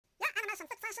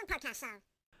Awesome Podcast Show.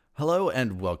 Hello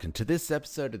and welcome to this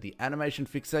episode of the Animation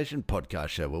Fixation Podcast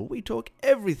Show, where we talk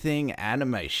everything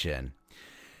animation.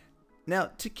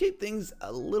 Now, to keep things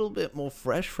a little bit more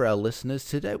fresh for our listeners,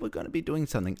 today we're going to be doing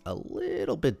something a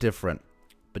little bit different.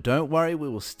 But don't worry, we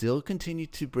will still continue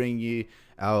to bring you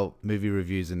our movie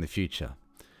reviews in the future.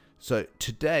 So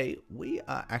today we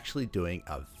are actually doing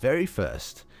our very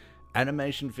first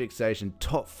Animation Fixation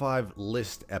Top 5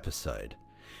 List episode.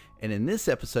 And in this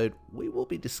episode, we will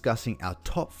be discussing our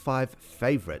top 5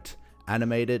 favorite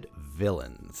animated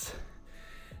villains.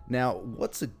 Now,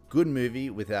 what's a good movie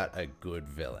without a good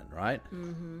villain, right?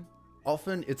 Mm-hmm.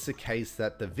 Often it's the case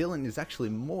that the villain is actually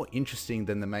more interesting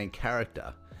than the main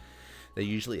character. They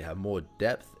usually have more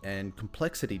depth and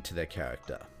complexity to their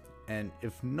character. And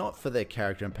if not for their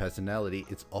character and personality,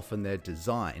 it's often their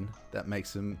design that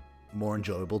makes them more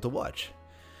enjoyable to watch.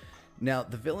 Now,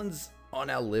 the villains on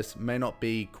our list may not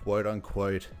be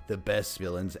quote-unquote the best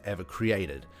villains ever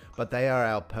created, but they are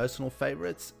our personal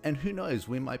favorites, and who knows,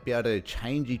 we might be able to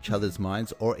change each other's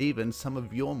minds or even some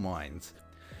of your minds.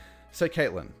 So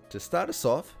Caitlin, to start us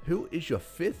off, who is your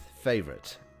 5th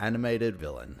favorite animated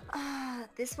villain?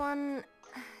 This one's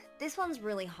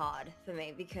really hard for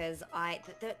me because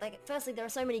firstly, there are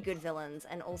so many good villains,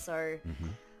 and also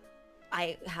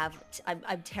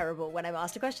I'm terrible when I'm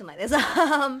asked a question like this.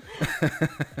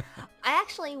 I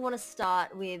actually want to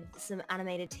start with some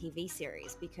animated TV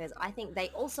series because I think they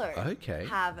also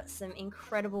have some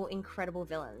incredible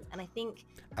villains. And I think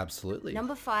Absolutely.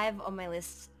 number 5 on my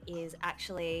list is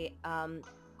actually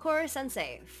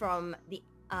Koro-sensei from the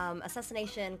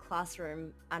Assassination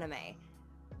Classroom anime,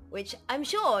 which I'm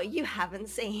sure you haven't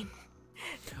seen.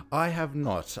 I have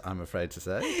not, I'm afraid to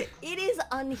say. It is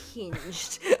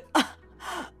unhinged.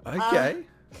 Okay.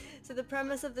 So the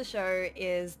premise of the show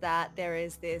is that there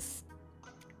is this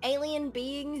alien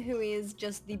being who is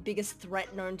just the biggest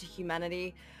threat known to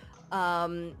humanity,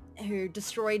 who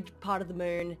destroyed part of the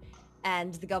moon,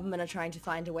 and the government are trying to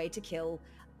find a way to kill,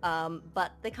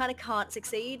 but they kind of can't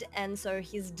succeed, and so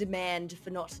his demand for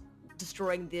not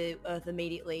destroying the Earth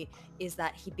immediately is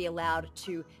that he be allowed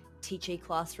to teach a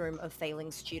classroom of failing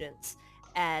students,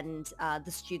 and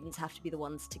the students have to be the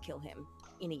ones to kill him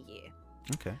in a year.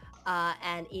 Okay.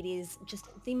 And it is just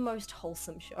the most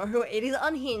wholesome show. It is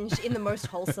unhinged in the most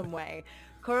wholesome way.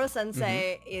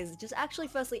 Koro-sensei is just actually,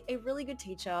 firstly, a really good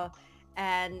teacher.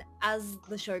 And as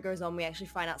the show goes on, we actually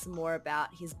find out some more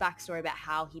about his backstory, about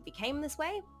how he became this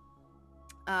way.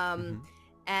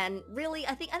 And really,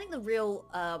 I think the real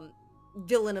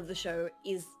villain of the show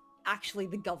is actually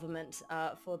the government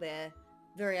for their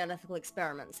very unethical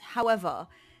experiments. However,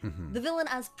 the villain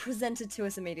as presented to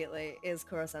us immediately is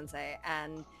Koro-sensei,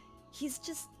 and he's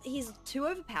too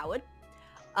overpowered.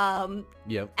 And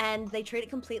they treat it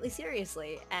completely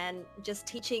seriously, and just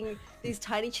teaching these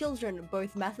tiny children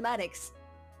both mathematics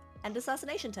and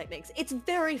assassination techniques. It's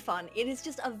very fun. It is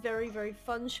just a very, very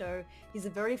fun show. He's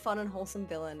a very fun and wholesome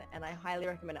villain, and I highly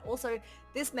recommend it. Also,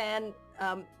 this man...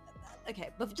 okay,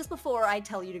 but just before I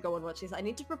tell you to go and watch this, I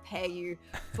need to prepare you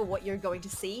for what you're going to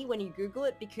see when you Google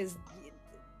it, because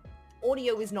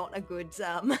audio is not a good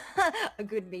a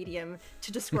good medium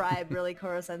to describe really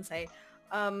Koro-sensei.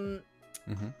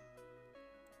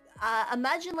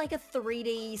 Imagine like a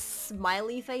 3D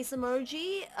smiley face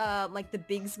emoji, like the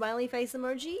big smiley face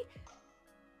emoji,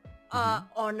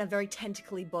 on a very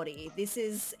tentacly body.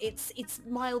 It's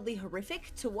mildly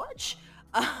horrific to watch.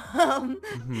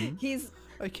 He's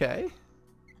Okay.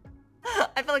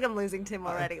 I feel like I'm losing Tim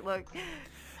already. Look.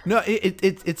 No,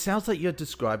 it sounds like you're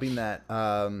describing that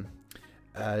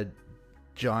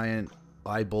giant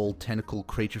eyeball tentacle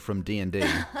creature from D&D.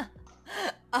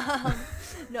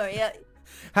 No, yeah.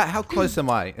 How close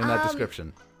am I in that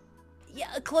description?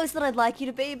 Yeah, close than I'd like you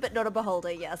to be, but not a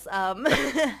beholder. Yes. Yeah.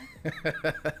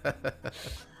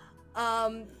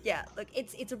 Look,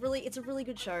 it's a really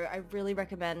good show. I really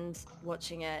recommend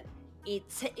watching it.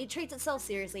 It treats itself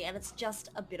seriously, and it's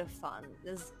just a bit of fun.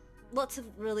 There's lots of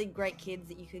really great kids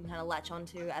that you can kind of latch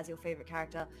onto as your favorite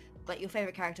character, but your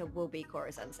favorite character will be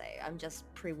Koro-sensei. I'm just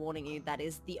pre-warning you, that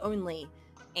is the only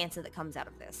answer that comes out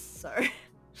of this.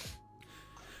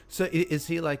 So is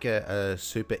he like a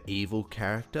super evil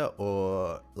character,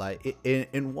 or like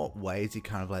in what way is he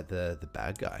kind of like the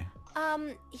bad guy?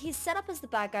 He's set up as the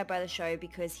bad guy by the show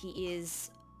because he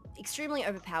is extremely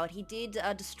overpowered. He did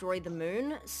destroy the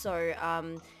moon, so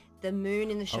the moon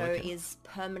in the show is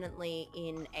permanently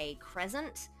in a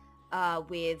crescent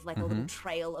with like a little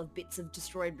trail of bits of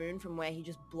destroyed moon from where he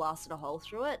just blasted a hole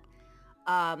through it.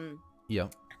 Yeah.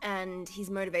 And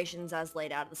his motivations as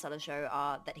laid out at the start of the show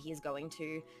are that he is going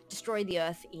to destroy the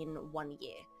Earth in 1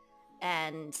 year.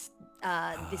 and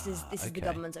this is the okay.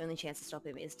 government's only chance to stop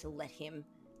him is to let him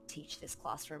teach this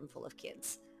classroom full of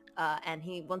kids. And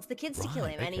he wants the kids to kill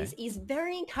him, and he's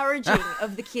very encouraging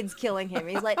of the kids killing him.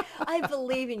 He's like, I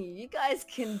believe in you. You guys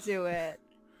can do it.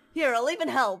 Here, I'll even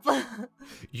help.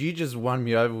 You just won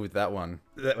me over with that one.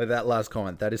 With that last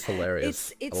comment. That is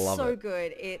hilarious. It's so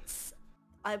good.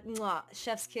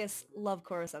 Chef's kiss. Love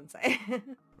Koro Sensei.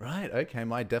 Right. Okay.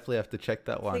 Might definitely have to check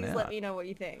that one out. Please let me know what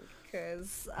you think,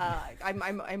 because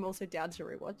I'm also down to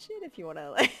rewatch it if you want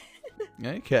to.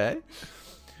 Okay.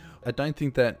 I don't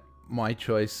think that my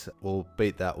choice will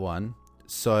beat that one.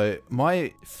 So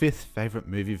my 5th favorite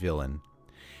movie villain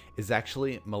is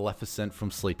actually Maleficent from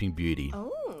Sleeping Beauty. Oh.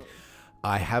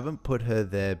 I haven't put her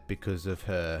there because of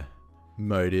her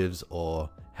motives or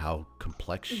how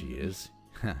complex she is.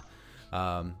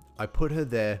 I put her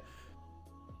there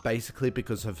basically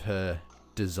because of her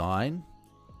design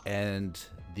and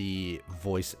the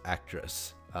voice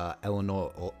actress,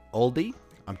 Eleanor Aldi.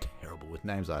 I'm terrible with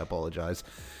names, I apologize.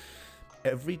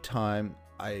 Every time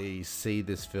I see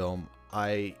this film,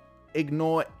 I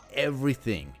ignore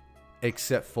everything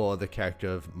except for the character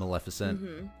of Maleficent.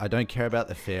 Mm-hmm. I don't care about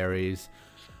the fairies.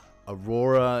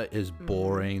 Aurora is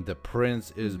boring. The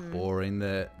prince is boring.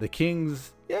 The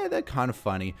kings, yeah, they're kind of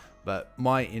funny. But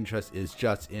my interest is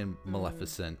just in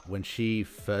Maleficent. When she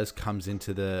first comes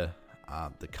into the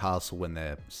castle when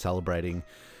they're celebrating,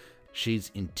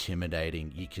 she's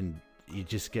intimidating. You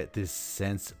just get this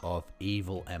sense of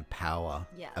evil and power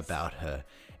about her.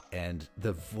 And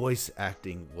the voice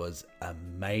acting was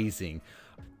amazing.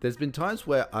 There's been times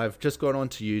where I've just gone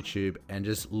onto YouTube and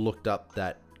just looked up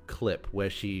that clip where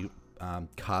she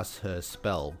casts her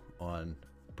spell on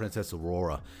Princess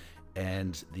Aurora,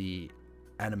 and the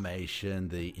animation,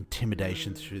 the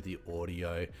intimidation through the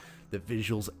audio, the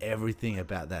visuals, everything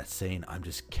about that scene, I'm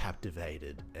just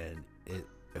captivated, and it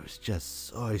was just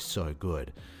so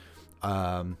good.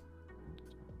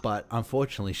 But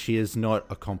unfortunately, she is not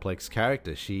a complex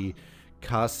character. She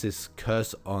casts this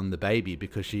curse on the baby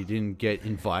because she didn't get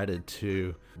invited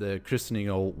to the christening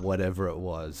or whatever it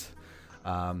was.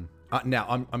 Now,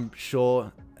 I'm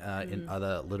sure in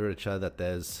other literature that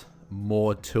there's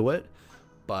more to it,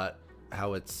 but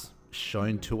how it's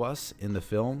shown to us in the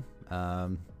film,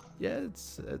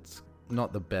 it's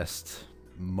not the best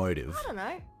motive. I don't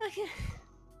know.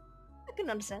 I can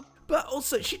understand. But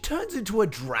also, she turns into a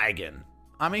dragon.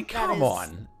 I mean, come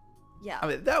on. Yeah. I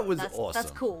mean, that was awesome.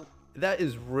 That's cool. That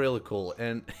is really cool.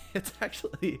 And it's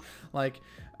actually like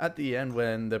at the end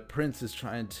when the prince is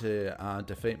trying to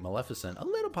defeat Maleficent, a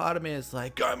little part of me is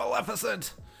like, go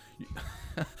Maleficent!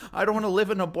 I don't want to live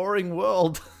in a boring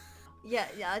world. Yeah,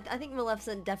 I think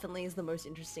Maleficent definitely is the most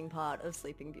interesting part of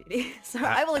Sleeping Beauty. So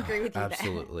I will agree with you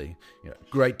Absolutely. Yeah,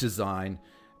 great design,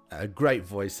 great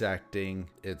voice acting.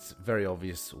 It's very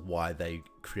obvious why they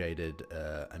created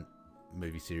a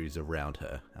movie series around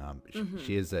her.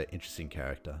 She is an interesting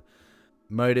character.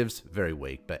 Motives, very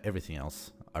weak, but everything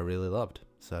else I really loved.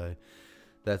 So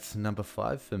that's number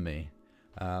 5 for me.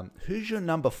 Who's your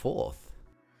number 4th?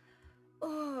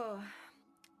 Oh,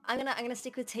 I'm gonna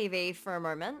stick with TV for a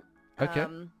moment. Okay.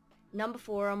 Number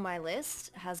 4 on my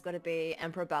list has got to be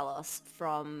Emperor Bellos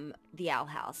from The Owl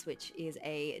House, which is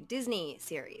a Disney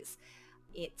series.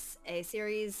 It's a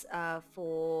series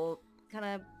for kind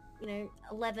of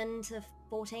 11 to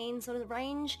 14 sort of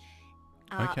range,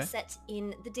 set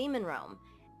in the demon realm.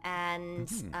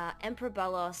 And Emperor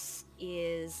Bellos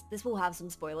this will have some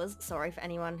spoilers, sorry for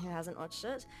anyone who hasn't watched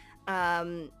it.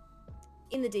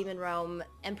 In the demon realm,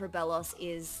 Emperor Bellos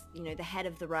is, the head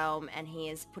of the realm, and he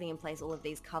is putting in place all of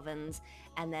these covens.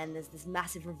 And then there's this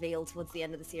massive reveal towards the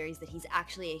end of the series that he's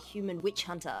actually a human witch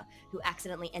hunter who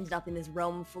accidentally ended up in this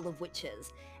realm full of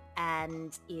witches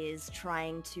and is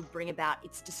trying to bring about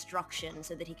its destruction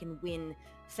so that he can win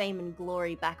fame and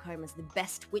glory back home as the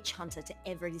best witch hunter to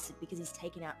ever exist, because he's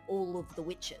taken out all of the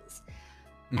witches.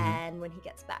 And when he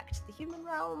gets back to the human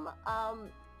realm,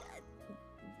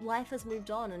 life has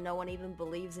moved on and no one even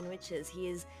believes in witches.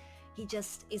 He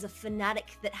just is a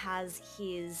fanatic that has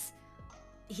his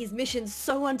mission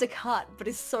so undercut, but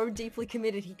is so deeply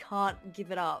committed he can't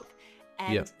give it up.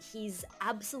 And he's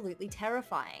absolutely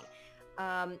terrifying.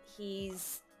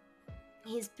 He's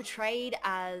portrayed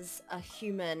as a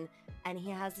human, and he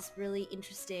has this really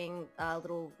interesting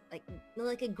little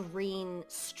like a green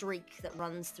streak that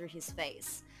runs through his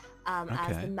face.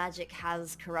 As the magic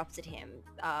has corrupted him.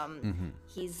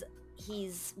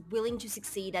 He's willing to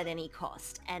succeed at any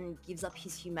cost and gives up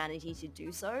his humanity to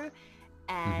do so,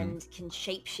 and can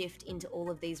shapeshift into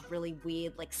all of these really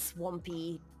weird, like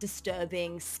swampy,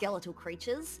 disturbing skeletal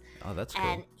creatures. Oh, that's cool.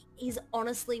 And he's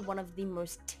honestly one of the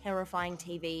most terrifying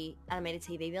animated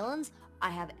TV villains I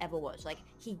have ever watched. Like,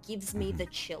 he gives me the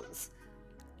chills.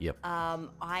 Yep.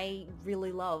 I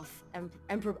really love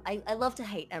Emperor. I love to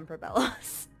hate Emperor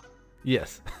Bellos.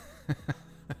 Yes.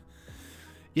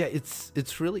 Yeah,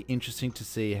 it's really interesting to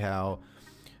see how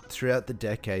throughout the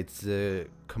decades the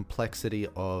complexity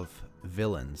of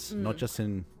villains, not just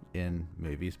in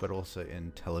movies but also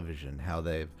in television, how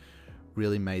they've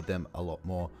really made them a lot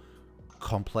more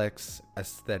complex,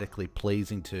 aesthetically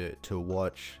pleasing to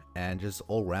watch, and just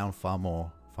all round far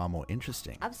more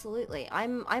interesting. Absolutely.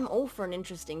 I'm all for an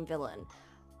interesting villain.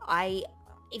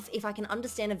 If I can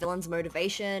understand a villain's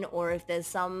motivation, or if there's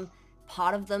some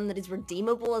part of them that is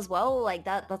redeemable as well, like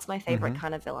that's my favorite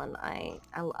kind of villain. I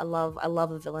love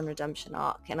a villain redemption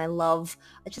arc, and I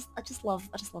just love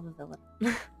a villain.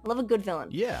 I love a good villain.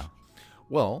 Yeah.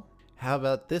 Well, how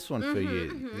about this one for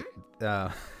you?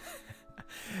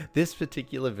 This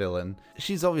particular villain,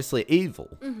 she's obviously evil,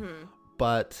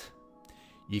 but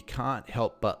you can't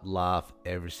help but laugh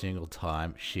every single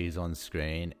time she's on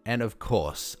screen. And of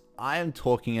course, I am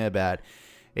talking about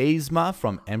Yzma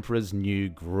from Emperor's New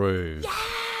Groove.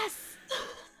 Yes!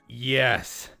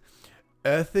 Yes.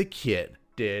 Eartha Kitt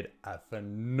did a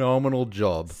phenomenal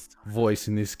job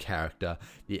voicing this character.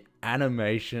 The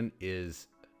animation is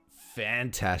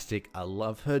fantastic. I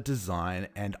love her design,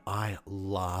 and I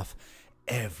laugh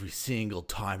every single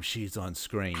time she's on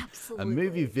screen. Absolutely. A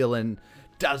movie villain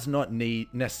does not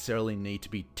necessarily need to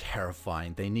be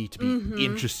terrifying. They need to be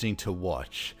interesting to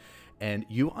watch. And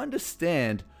you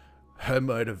understand her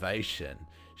motivation.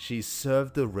 She's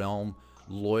served the realm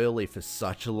loyally for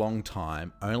such a long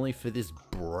time, only for this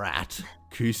brat,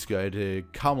 Kuzco, to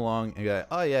come along and go,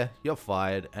 "Oh yeah, you're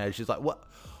fired." And she's like, What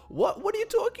are you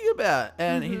talking about?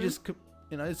 And he just,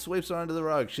 sweeps her under the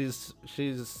rug. She's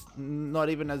not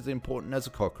even as important as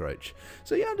a cockroach.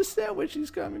 So you understand where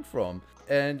she's coming from.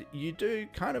 And you do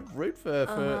kind of root for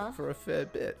her for a fair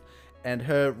bit. And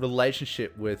her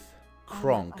relationship with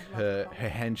Kronk, her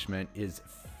henchman, is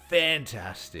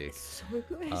fantastic. So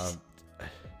good.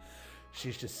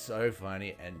 She's just so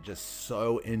funny and just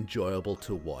so enjoyable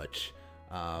to watch.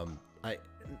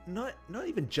 Not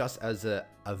even just as a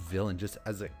villain, just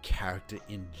as a character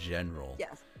in general.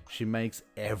 Yes. She makes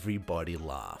everybody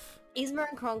laugh. Yzma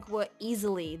and Kronk were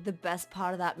easily the best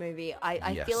part of that movie.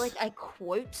 I Yes. feel like I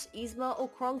quote Yzma or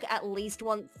Kronk at least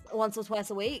once or twice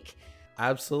a week.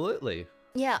 Absolutely.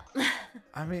 Yeah.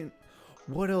 I mean,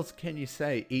 what else can you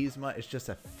say? Yzma is just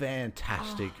a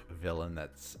fantastic villain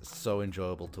that's so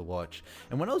enjoyable to watch.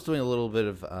 And when I was doing a little bit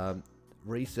of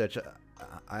research,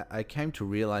 I came to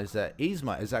realize that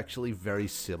Yzma is actually very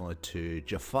similar to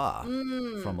Jafar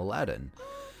from Aladdin.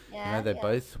 Yeah, They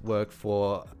both work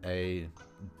for a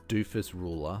doofus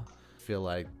ruler. Feel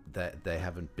like that they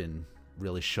haven't been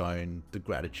really shown the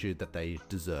gratitude that they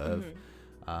deserve.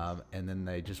 And then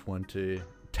they just want to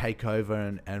take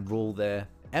over and rule their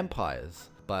empires.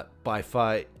 But by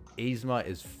far, Yzma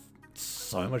is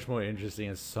so much more interesting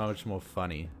and so much more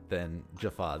funny than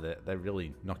Jafar. They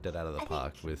really knocked it out of the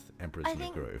park with Emperor's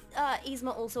New Groove.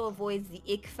 Yzma also avoids the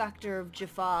ick factor of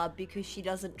Jafar because she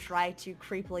doesn't try to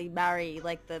creepily marry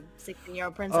like the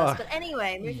 16-year-old princess. But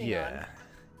anyway, moving on.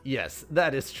 Yes,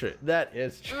 that is true. That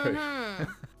is true.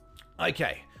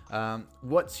 Okay,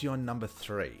 what's your number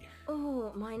 3?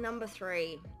 Oh, my number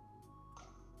 3.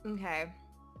 Okay.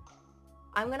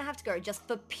 I'm going to have to go just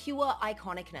for pure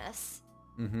iconicness.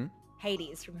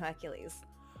 Hades from Hercules.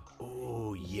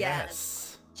 Oh,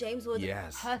 yes. James Woods,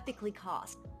 perfectly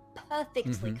cast.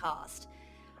 Perfectly cast.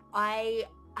 I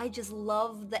just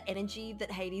love the energy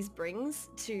that Hades brings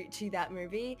to that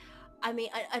movie. I mean,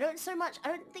 I don't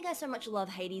think I so much love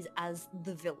Hades as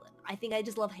the villain. I think I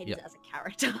just love Hades as a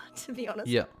character, to be honest.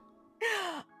 Yeah.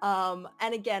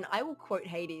 And again, I will quote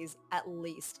Hades at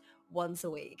least once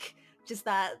a week. Just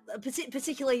that,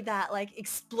 particularly that like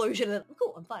explosion. Of,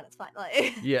 cool, I'm fine. It's fine.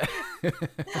 Like, Yeah.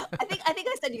 I think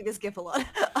I send you this gif a lot.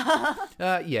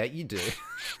 Yeah, you do.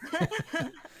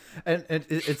 and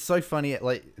it's so funny.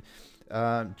 Like,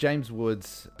 James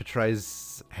Woods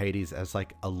portrays Hades as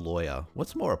like a lawyer.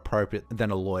 What's more appropriate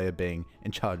than a lawyer being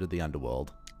in charge of the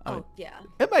underworld? Yeah.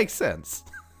 It makes sense.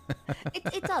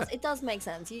 It does make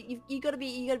sense. You gotta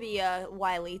be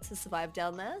wily to survive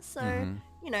down there. So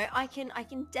I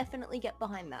can definitely get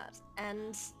behind that.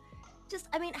 And just,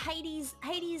 I mean, Hades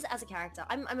as a character.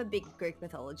 I'm a big Greek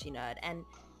mythology nerd, and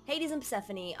Hades and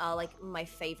Persephone are like my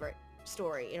favorite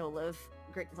story in all of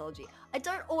Greek mythology. I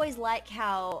don't always like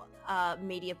how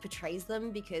media portrays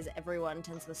them, because everyone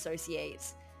tends to associate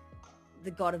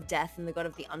the god of death and the god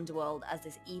of the underworld as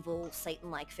this evil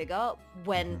Satan-like figure,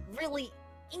 when really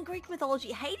in Greek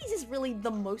mythology, Hades is really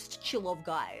the most chill of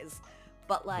guys.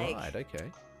 But like, Right,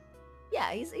 okay.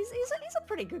 yeah, he's a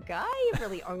pretty good guy. He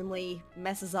really only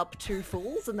messes up two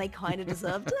fools, and they kind of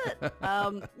deserved it.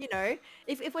 You know,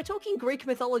 if we're talking Greek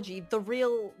mythology, the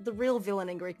real villain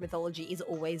in Greek mythology is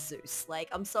always Zeus. Like,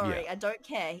 I'm sorry, Yeah. I don't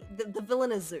care. The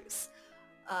villain is Zeus.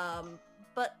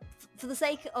 But for the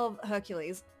sake of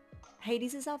Hercules,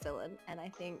 Hades is our villain, and I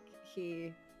think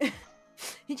he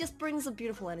he just brings a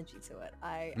beautiful energy to it.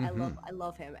 I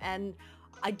love him, and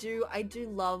I do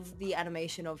love the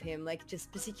animation of him, like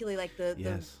just particularly like the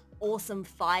Yes. awesome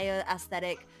fire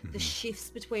aesthetic, the shifts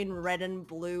between red and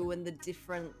blue, and the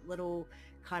different little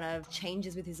kind of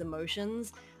changes with his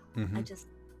emotions. I just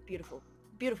beautiful.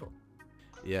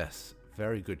 Yes,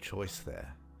 very good choice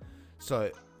there.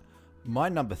 So, my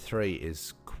number 3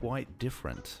 is quite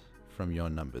different from your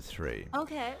number 3.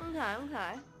 Okay.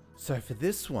 So, for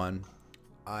this one,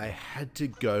 I had to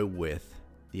go with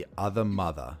the other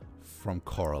mother from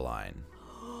Coraline.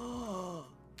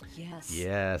 Yes.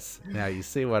 Yes. Now, you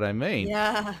see what I mean?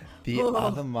 Yeah. The Oh.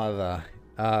 other mother,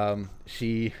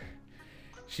 she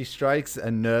strikes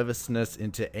a nervousness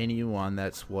into anyone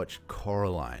that's watched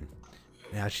Coraline.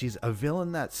 Now, she's a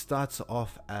villain that starts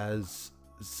off as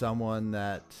someone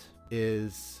that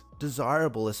is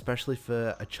desirable, especially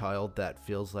for a child that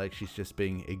feels like she's just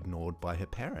being ignored by her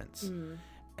parents.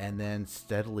 And then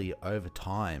steadily over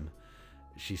time,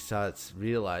 she starts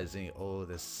realizing, oh,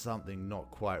 there's something not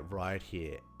quite right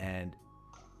here. And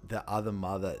the other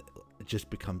mother just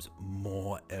becomes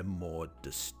more and more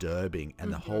disturbing.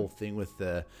 And the whole thing with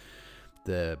the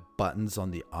buttons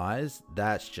on the eyes,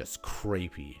 that's just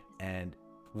creepy. And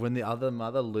when the other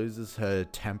mother loses her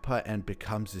temper and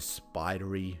becomes this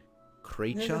spidery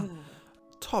creature,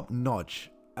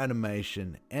 top-notch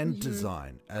animation and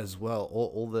design as well.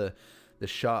 All the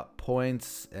sharp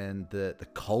points and the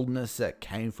coldness that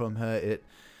came from her,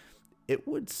 it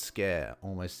would scare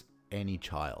almost any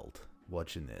child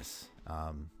watching this.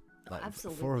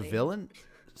 Absolutely. For a villain,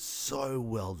 so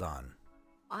well done.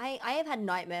 I have had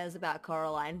nightmares about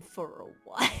Coraline for a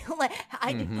while. Like,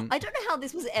 I don't know how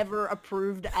this was ever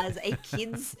approved as a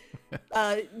kids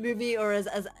movie, or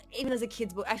as even as a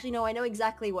kids book. Actually, no, I know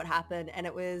exactly what happened, and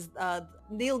it was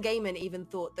Neil Gaiman even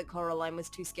thought that Coraline was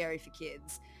too scary for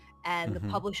kids, and the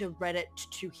publisher read it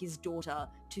to his daughter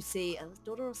to see,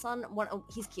 daughter or son,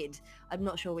 his kid. I'm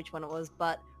not sure which one it was,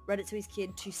 but read it to his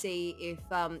kid to see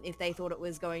if they thought it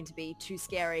was going to be too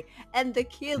scary, and the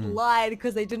kid lied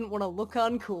because they didn't want to look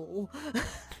uncool.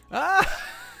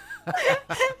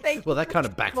 Well, that kind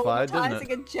of backfired, didn't it?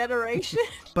 Traumatizing a generation.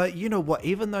 But you know what?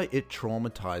 Even though it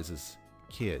traumatizes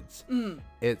kids,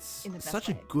 it's In the best such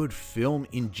way. a good film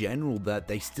in general that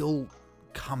they still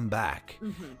come back.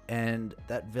 And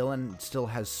that villain still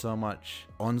has so much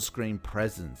on-screen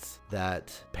presence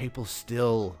that people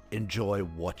still enjoy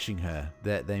watching her,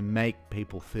 that they make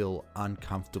people feel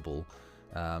uncomfortable.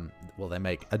 Well, they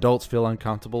make adults feel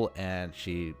uncomfortable, and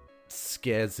she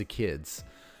scares the kids.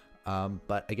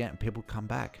 But again, people come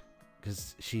back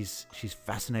because she's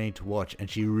fascinating to watch, and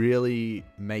she really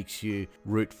makes you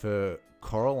root for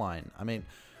Coraline. I mean,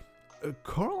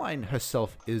 Coraline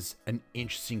herself is an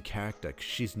interesting character 'cause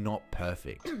she's not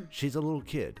perfect. She's a little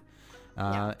kid,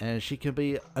 and she can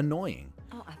be annoying.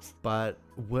 Oh, absolutely. But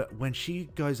when she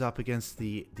goes up against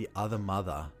the other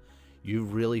mother, you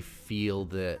really feel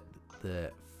the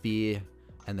fear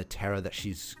and the terror that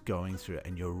she's going through,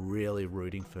 and you're really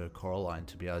rooting for Coraline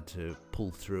to be able to pull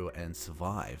through and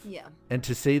survive. Yeah. And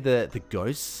to see the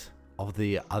ghosts of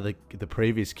the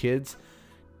previous kids,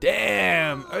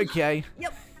 damn. Okay.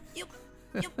 Yep.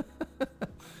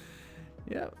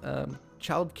 Yeah.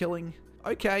 Child killing.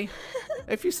 Okay.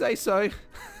 If you say so.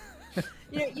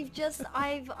 You know,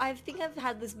 I think I've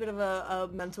had this bit of a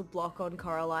mental block on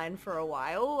Coraline for a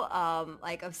while.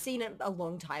 Like, I've seen it a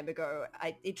long time ago.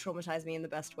 It traumatized me in the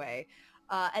best way.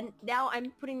 And now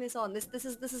I'm putting this on. This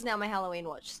is now my Halloween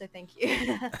watch, so thank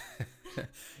you.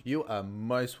 You are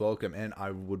most welcome, and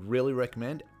I would really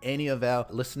recommend any of our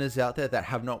listeners out there that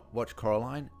have not watched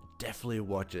Coraline, definitely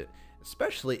watch it,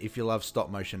 especially if you love stop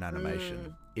motion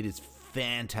animation. It is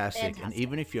fantastic. And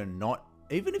even if you're not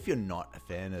a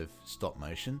fan of stop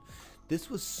motion, this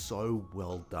was so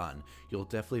well done. You'll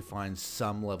definitely find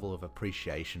some level of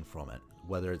appreciation from it,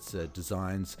 whether it's the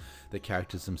designs, the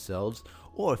characters themselves,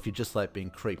 or if you just like being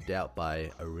creeped out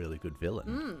by a really good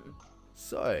villain.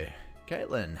 So,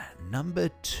 Caitlin, number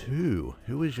 2.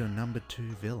 Who is your number 2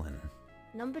 villain?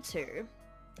 Number 2,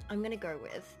 I'm going to go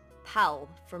with Pal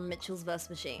from Mitchell's vs.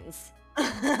 Machines.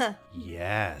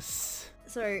 Yes.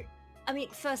 So, I mean,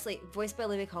 firstly, voiced by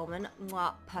Olivia Colman,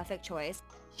 mwah, perfect choice.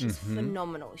 She's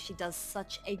phenomenal. She does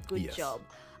such a good job.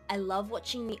 I love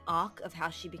watching the arc of how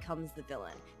she becomes the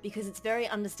villain because it's very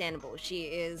understandable. She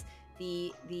is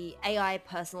the AI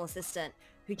personal assistant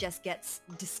who just gets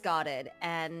discarded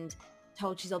and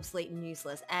told she's obsolete and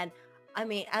useless. And I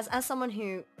mean, as someone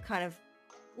who kind of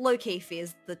low-key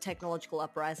fears the technological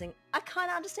uprising, I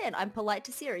kind of understand. I'm polite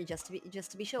to Siri just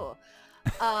to be sure.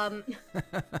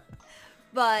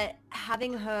 But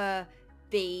having her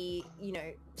be, you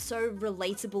know, so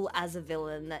relatable as a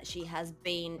villain, that she has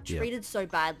been treated so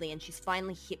badly and she's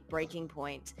finally hit breaking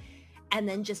point, and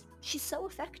then just she's so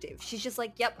effective. She's just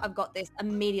like, yep, I've got this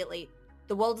immediately.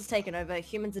 The world is taken over.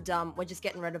 Humans are dumb. We're just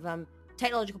getting rid of them.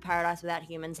 Technological paradise without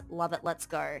humans. Love it. Let's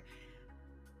go.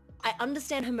 I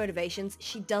understand her motivations.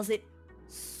 She does it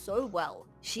so well.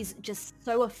 She's just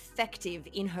so effective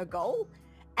in her goal,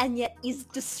 and yet is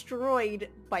destroyed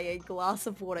by a glass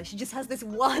of water. She just has this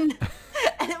one,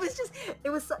 and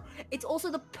it's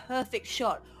also the perfect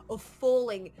shot of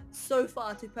falling so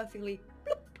far to perfectly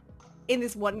bloop in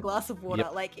this one glass of water.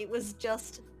 Like, it was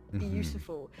just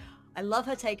beautiful. I love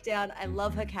her takedown. I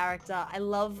love her character. I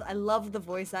love the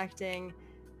voice acting.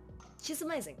 She's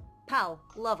amazing. Pal,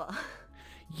 love her.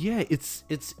 Yeah, it's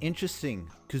interesting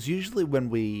because usually when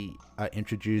we are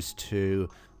introduced to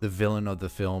the villain of the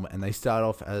film and they start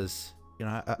off as, you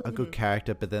know, a good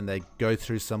character, but then they go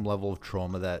through some level of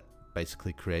trauma that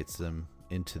basically creates them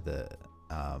into the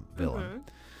villain.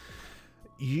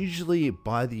 Usually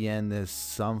by the end there's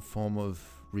some form of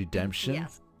redemption.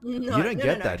 Yes. You don't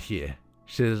get that here.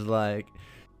 She's like,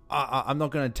 I'm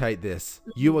not going to take this.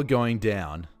 You are going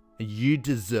down. You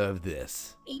deserve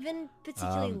this. Even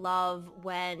particularly love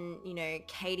when, you know,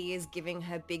 Katie is giving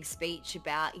her big speech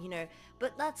about, you know,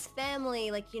 but that's family.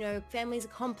 Like, you know, families are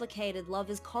complicated. Love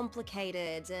is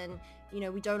complicated. And, you know,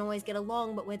 we don't always get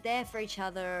along, but we're there for each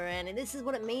other. And this is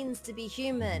what it means to be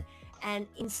human. And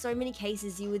in so many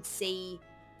cases, you would see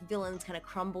villains kind of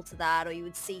crumble to that, or you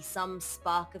would see some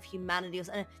spark of humanity or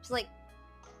something. Just like,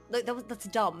 look, that's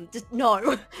dumb. Just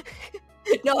no.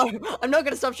 No, I'm not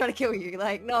going to stop trying to kill you.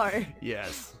 Like, no.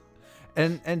 Yes.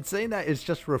 And seeing that is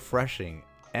just refreshing.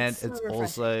 And it's refreshing.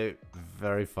 Also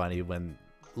very funny when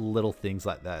little things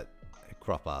like that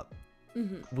crop up.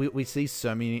 We see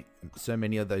so many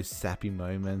of those sappy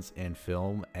moments in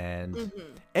film, and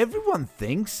everyone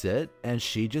thinks it, and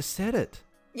she just said it.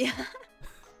 Yeah.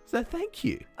 So thank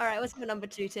you. All right, what's your number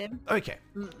 2, Tim? Okay,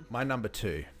 my number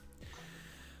 2.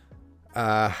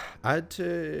 I had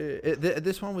to.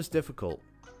 This one was difficult,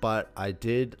 but I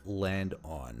did land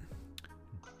on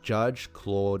Judge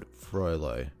Claude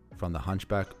Frollo from The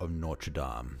Hunchback of Notre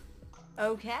Dame.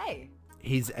 Okay.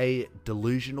 He's a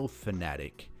delusional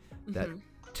fanatic that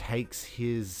takes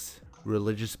his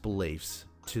religious beliefs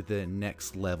to the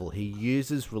next level. He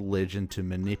uses religion to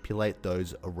manipulate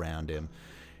those around him.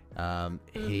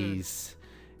 He's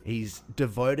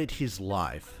devoted his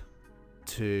life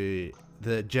to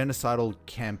the genocidal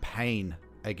campaign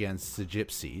against the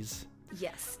gypsies.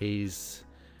 Yes. He's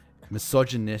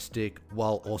misogynistic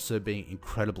while also being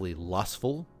incredibly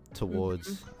lustful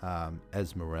towards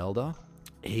Esmeralda.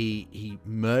 He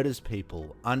murders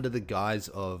people under the guise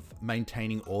of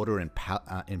maintaining order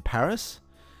in Paris.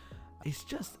 He's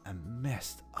just a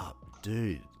messed up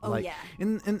dude. Oh, yeah.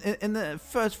 In the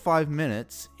first 5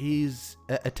 minutes, he's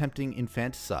attempting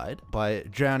infanticide by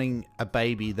drowning a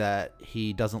baby that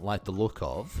he doesn't like the look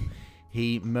of.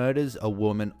 He murders a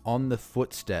woman on the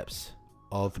footsteps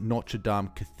of Notre Dame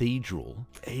Cathedral.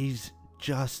 He's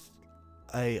just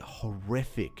a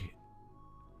horrific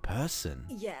person.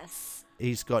 Yes.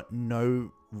 He's got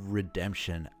no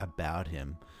redemption about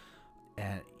him.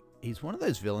 And he's one of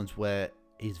those villains where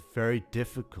it's very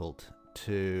difficult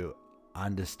to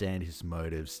understand his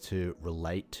motives, to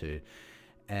relate to.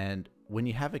 And when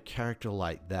you have a character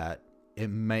like that, it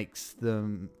makes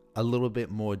them a little bit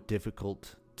more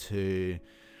difficult to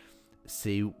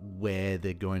see where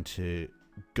they're going to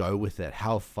go with it.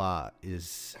 How far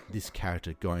is this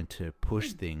character going to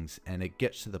push things? And it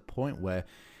gets to the point where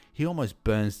he almost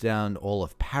burns down all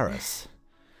of Paris.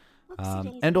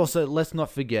 And also, let's not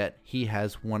forget, he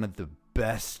has one of the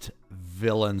best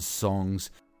villain songs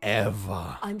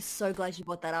ever. I'm so glad you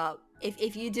brought that up.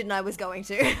 If you didn't, I was going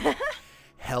to.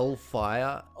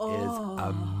 Hellfire is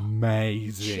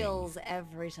amazing. Chills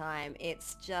every time.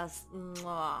 It's just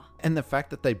mwah. And the fact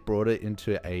that they brought it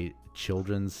into a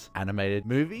children's animated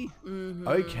movie,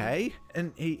 okay.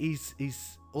 And he's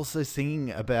also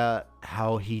singing about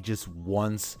how he just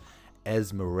wants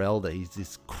Esmeralda. He's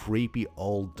this creepy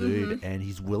old dude, and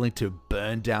he's willing to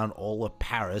burn down all of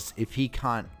Paris if he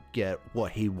can't get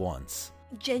what he wants.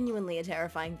 genuinely a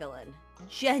terrifying villain.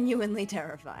 Genuinely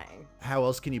terrifying. How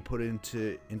else can you put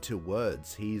it into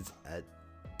words? He's a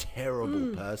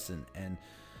terrible person, and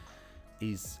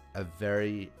he's a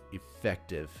very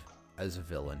effective as a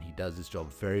villain. He does his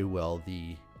job very well.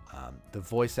 The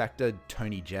voice actor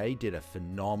Tony Jay did a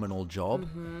phenomenal job.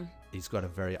 He's got a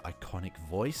very iconic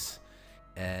voice,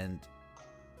 and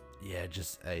yeah,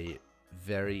 just a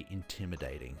very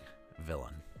intimidating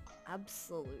villain.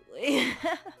 Absolutely.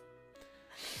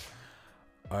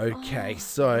 Okay,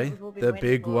 so the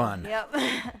big one. Yep.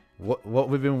 What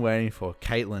we've been waiting for.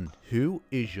 Caitlin, who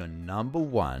is your number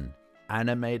one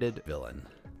animated villain?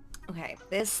 Okay,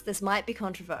 this might be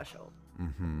controversial.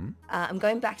 I'm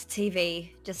going back to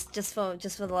TV just for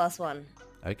the last one.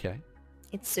 Okay.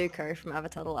 It's Zuko from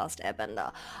Avatar: The Last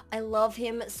Airbender. I love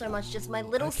him so much. Just my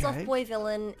little soft boy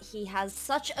villain. He has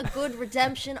such a good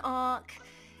redemption arc,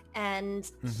 and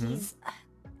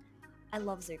I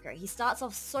love Zuko. He starts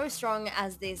off so strong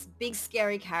as this big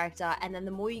scary character, and then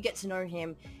the more you get to know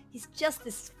him, he's just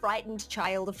this frightened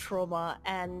child of trauma,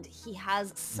 and he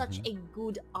has such a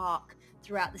good arc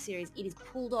throughout the series. It is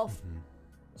pulled off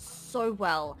so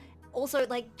well. Also,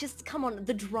 like, just come on,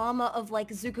 the drama of, like,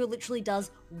 Zuko literally does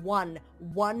one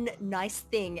nice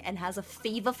thing and has a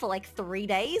fever for, like, 3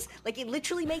 days. Like, it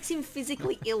literally makes him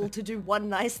physically ill to do one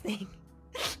nice thing.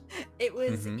 It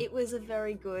was a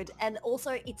very good, and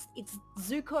also it's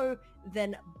Zuko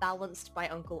then balanced by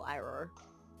Uncle Iroh.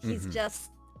 He's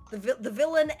just the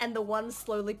villain and the one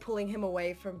slowly pulling him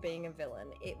away from being a villain.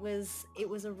 It was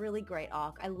a really great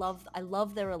arc. I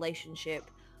love their relationship.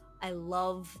 I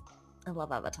love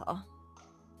Avatar.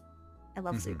 I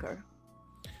love Zuko.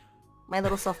 My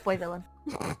little soft boy villain.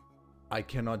 I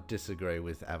cannot disagree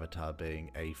with Avatar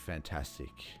being a fantastic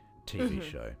TV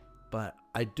show, but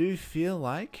I do feel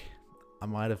like I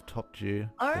might have topped you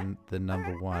the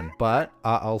number one. But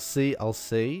I'll see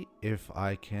if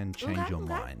I can change your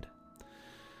mind.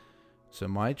 So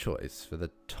my choice for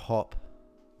the top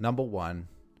number one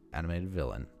animated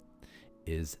villain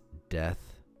is Death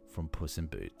from Puss in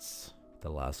Boots: The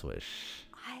Last Wish.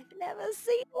 I've never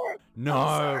seen it.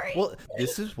 No. Well,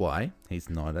 this is why he's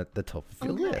not at the top of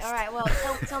your list. All right, well,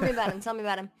 tell me about him. Tell me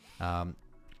about him.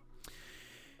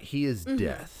 He is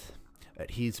Death.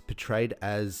 He's portrayed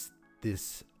as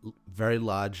this very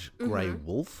large grey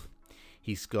wolf.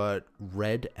 He's got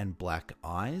red and black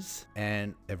eyes,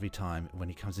 and every time when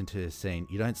he comes into a scene,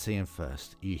 you don't see him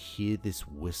first. You hear this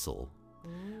whistle,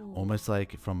 almost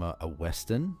like from a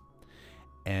western.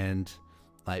 And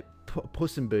like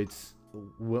Puss in Boots,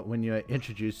 when you're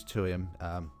introduced to him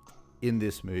in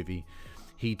this movie,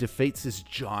 he defeats this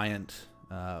giant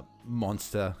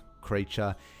monster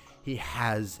creature. He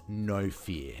has no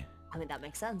fear. I mean, that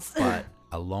makes sense. But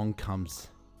along comes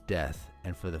Death,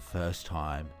 and for the first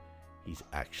time, he's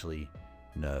actually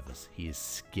nervous. He is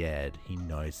scared. He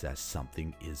knows that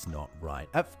something is not right.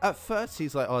 At first,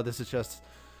 he's like, oh, this is just,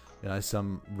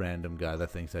 some random guy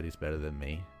that thinks that he's better than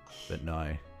me. But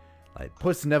no, like,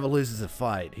 Puss never loses a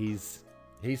fight. He's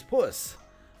Puss.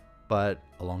 But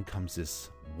along comes this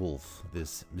wolf,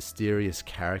 this mysterious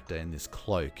character in this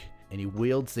cloak, and he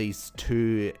wields these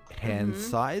two hand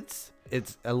scythes.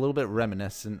 It's a little bit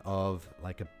reminiscent of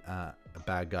like a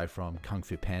bad guy from Kung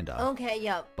Fu Panda. Okay,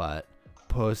 yep. But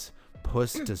Puss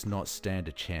does not stand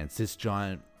a chance. This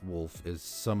giant wolf is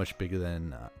so much bigger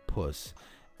than Puss,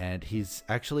 and he's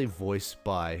actually voiced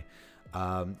by,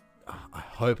 I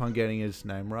hope I'm getting his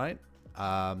name right,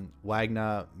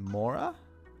 Wagner Moura.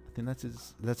 I think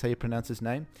that's how you pronounce his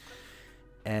name.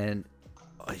 And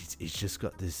he's just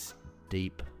got this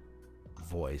deep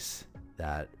voice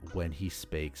that when he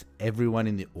speaks, everyone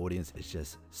in the audience is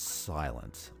just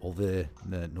silent. All the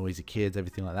noisy kids,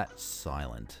 everything like that,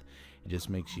 silent. It just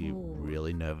makes you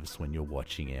really nervous when you're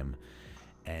watching him,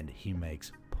 and he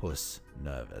makes Puss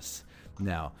nervous.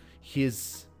 Now,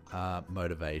 his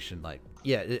motivation,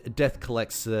 Death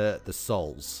collects the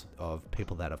souls of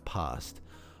people that have passed,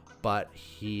 but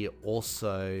he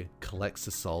also collects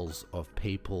the souls of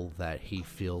people that he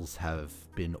feels have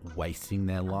been wasting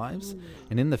their lives.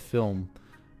 And in the film,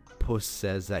 Puss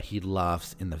says that he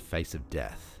laughs in the face of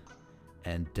Death,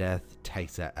 and Death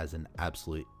takes that as an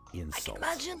absolute insult. I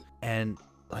can imagine. And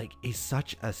he's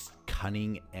such a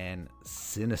cunning and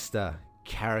sinister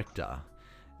character.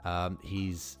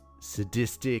 He's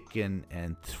sadistic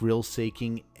and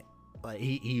thrill-seeking.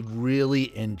 He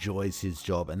really enjoys his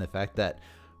job, and the fact that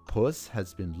Puss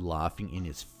has been laughing in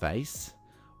his face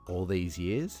all these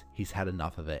years, he's had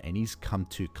enough of it, and he's come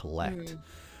to collect.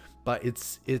 But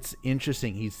it's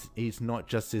interesting. He's not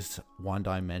just this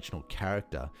one-dimensional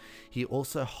character. He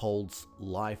also holds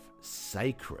life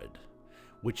sacred,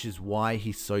 which is why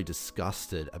he's so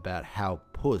disgusted about how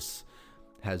Puss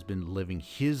has been living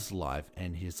his life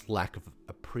and his lack of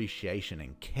appreciation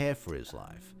and care for his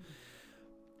life.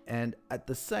 And at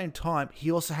the same time,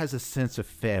 he also has a sense of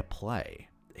fair play.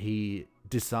 He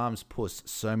disarms Puss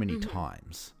so many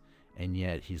times, and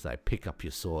yet he's like, pick up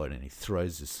your sword, and he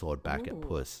throws his sword back at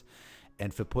Puss.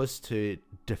 And for Puss to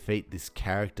defeat this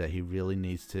character, he really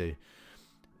needs to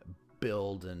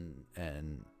build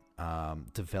and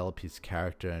develop his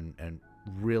character and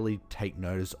really take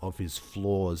notice of his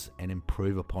flaws and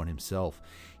improve upon himself.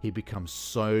 He becomes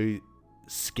so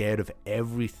scared of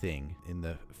everything in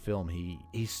the film.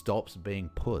 He stops being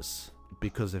Puss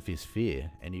because of his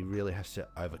fear, and he really has to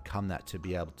overcome that to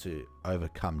be able to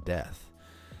overcome Death.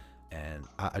 And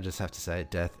I just have to say,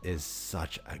 Death is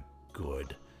such a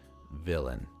good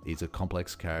villain. He's a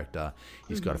complex character.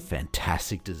 He's got a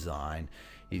fantastic design.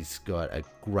 He's got a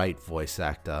great voice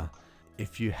actor.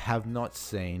 If you have not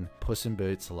seen Puss in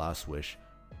Boots: The Last Wish,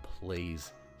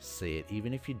 please see it.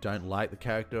 Even if you don't like the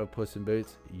character of Puss in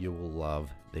Boots, you will love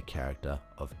the character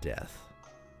of Death.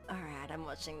 All right, I'm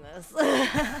watching this.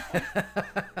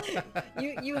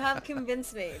 You have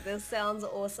convinced me. This sounds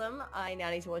awesome. I now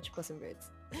need to watch Puss in Boots.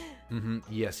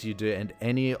 Yes, you do. And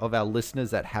any of our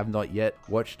listeners that have not yet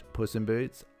watched Puss in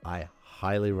Boots, I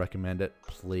highly recommend it.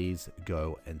 Please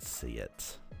go and see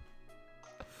it.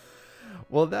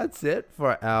 Well, that's it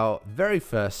for our very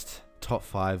first top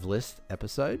 5 list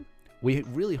episode. We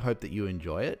really hope that you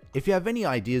enjoy it. If you have any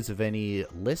ideas of any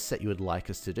lists that you would like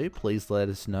us to do, please let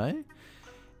us know.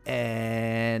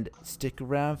 And stick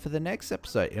around for the next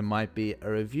episode. It might be a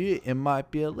review. It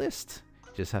might be a list.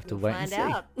 Just have to wait and see.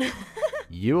 Out.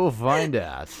 You will find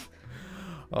out.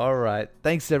 All right.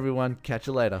 Thanks, everyone. Catch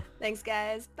you later. Thanks,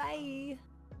 guys. Bye.